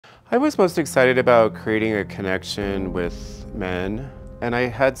I was most excited about creating a connection with men, and I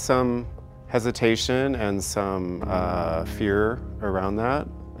had some hesitation and some fear around that.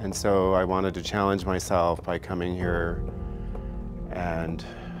 And so I wanted to challenge myself by coming here and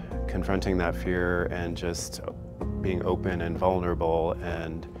confronting that fear and just being open and vulnerable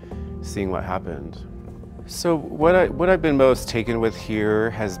and seeing what happened. So what I've been most taken with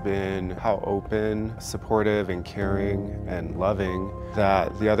here has been how open, supportive, and caring and loving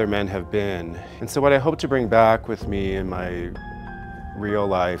that the other men have been. And so what I hope to bring back with me in my real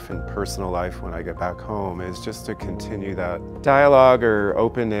life and personal life when I get back home is just to continue that dialogue or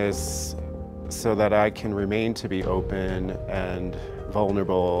openness so that I can remain to be open and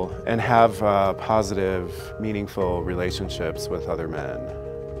vulnerable and have positive, meaningful relationships with other men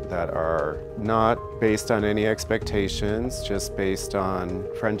that are not based on any expectations, just based on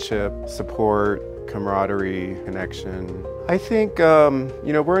friendship, support, camaraderie, connection. I think,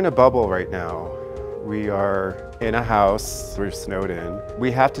 we're in a bubble right now. We are in a house, we're snowed in. We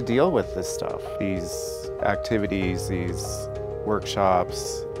have to deal with this stuff, these activities, these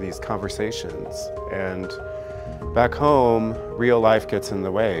workshops, these conversations. And back home, real life gets in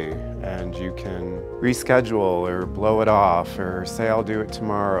the way, and you can reschedule or blow it off or say I'll do it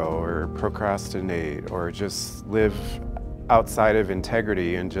tomorrow or procrastinate or just live outside of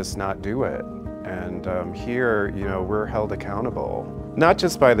integrity and just not do it. And here, we're held accountable, not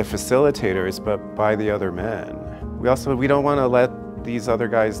just by the facilitators, but by the other men. We don't want to let these other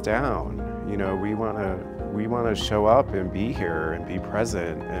guys down. We want to show up and be here and be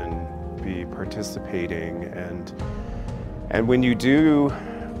present and be participating, and when you do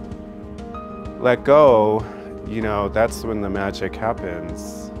let go, that's when the magic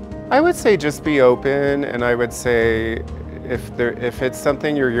happens. I would say just be open, and I would say if it's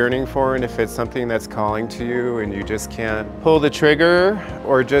something you're yearning for and if it's something that's calling to you and you just can't pull the trigger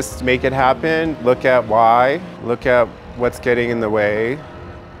or just make it happen, look at why, look at what's getting in the way,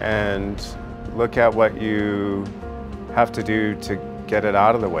 and look at what you have to do to get it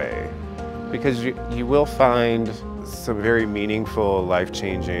out of the way. Because you will find some very meaningful,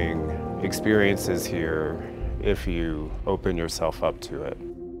 life-changing experiences here if you open yourself up to it.